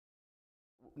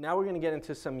now we're going to get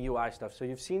into some UI stuff. So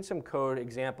you've seen some code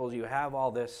examples. You have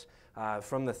all this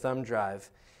from the thumb drive.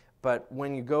 But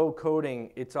when you go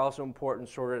coding, it's also important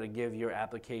sort of to give your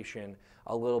application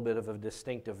a little bit of a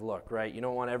distinctive look, right? You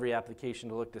don't want every application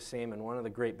to look the same, and one of the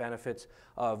great benefits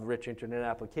of rich internet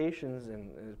applications,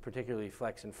 and particularly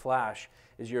Flex and Flash,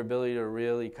 is your ability to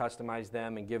really customize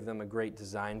them and give them a great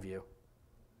design view.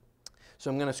 So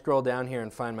I'm going to scroll down here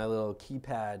and find my little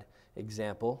Keypad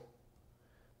example.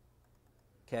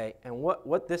 Okay, and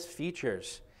what this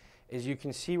features is you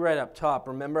can see right up top,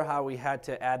 remember how we had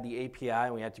to add the API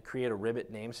and we had to create a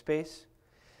Ribbit namespace?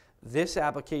 This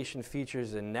application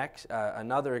features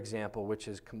another example, which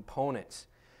is components.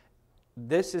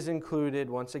 This is included,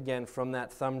 once again, from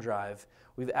that thumb drive.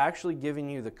 We've actually given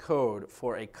you the code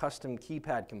for a custom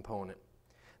keypad component.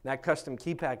 That custom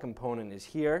keypad component is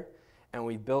here, and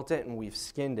we've built it and we've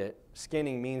skinned it.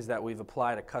 Skinning means that we've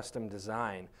applied a custom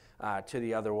design to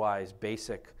the otherwise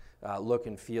basic look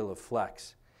and feel of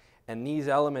Flex. And these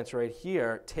elements right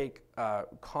here take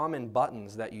common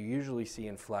buttons that you usually see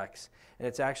in Flex, and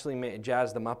it's actually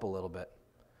jazzed them up a little bit.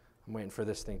 I'm waiting for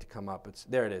this thing to come up.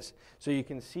 There it is. So you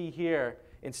can see here,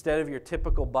 instead of your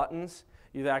typical buttons,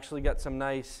 you've actually got some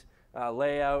nice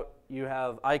layout. You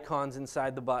have icons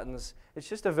inside the buttons. It's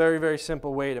just a very, very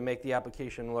simple way to make the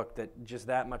application look just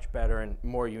that much better and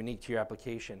more unique to your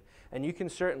application. And you can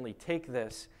certainly take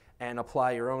this and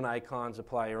apply your own icons,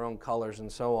 apply your own colors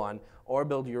and so on, or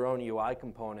build your own UI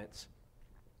components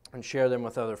and share them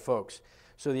with other folks.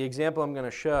 So the example I'm going to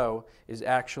show is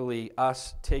actually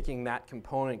us taking that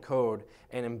component code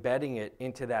and embedding it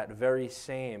into that very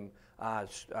same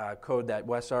code that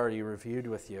Wes already reviewed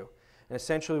with you. And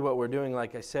essentially what we're doing,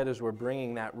 like I said, is we're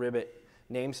bringing that Ribbit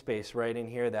namespace right in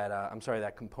here,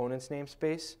 that components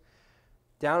namespace.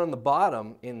 Down on the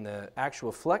bottom in the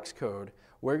actual Flex code,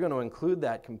 we're going to include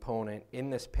that component in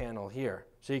this panel here.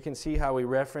 So you can see how we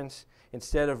reference,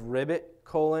 instead of Ribbit :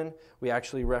 we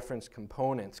actually reference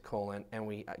components : and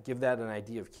we give that an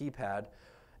ID of keypad.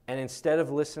 And instead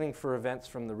of listening for events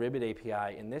from the Ribbit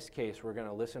API, in this case, we're going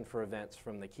to listen for events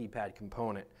from the keypad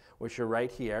component, which are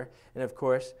right here. And of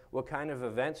course, what kind of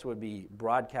events would be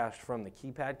broadcast from the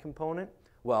keypad component?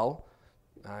 Well,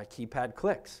 keypad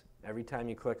clicks. Every time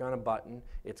you click on a button,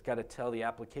 it's got to tell the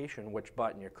application which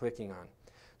button you're clicking on.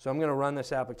 So I'm going to run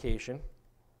this application.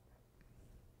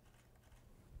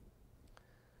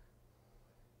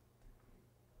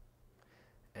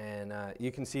 And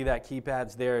you can see that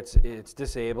keypad's there. It's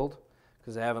disabled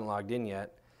because I haven't logged in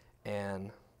yet. And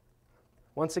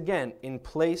once again, in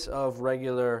place of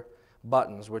regular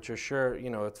buttons, which are sure,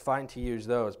 it's fine to use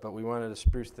those, but we wanted to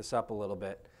spruce this up a little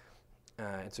bit.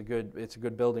 It's a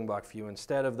good building block for you.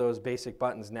 Instead of those basic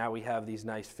buttons, now we have these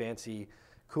nice, fancy,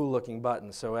 cool-looking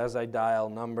buttons. So as I dial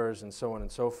numbers and so on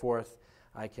and so forth,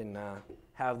 I can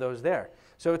have those there.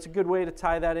 So it's a good way to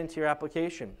tie that into your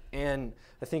application. And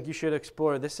I think you should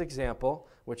explore this example,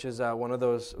 which is one of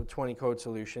those 20 code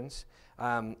solutions.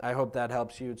 I hope that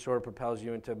helps you. It sort of propels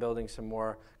you into building some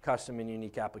more custom and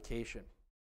unique application.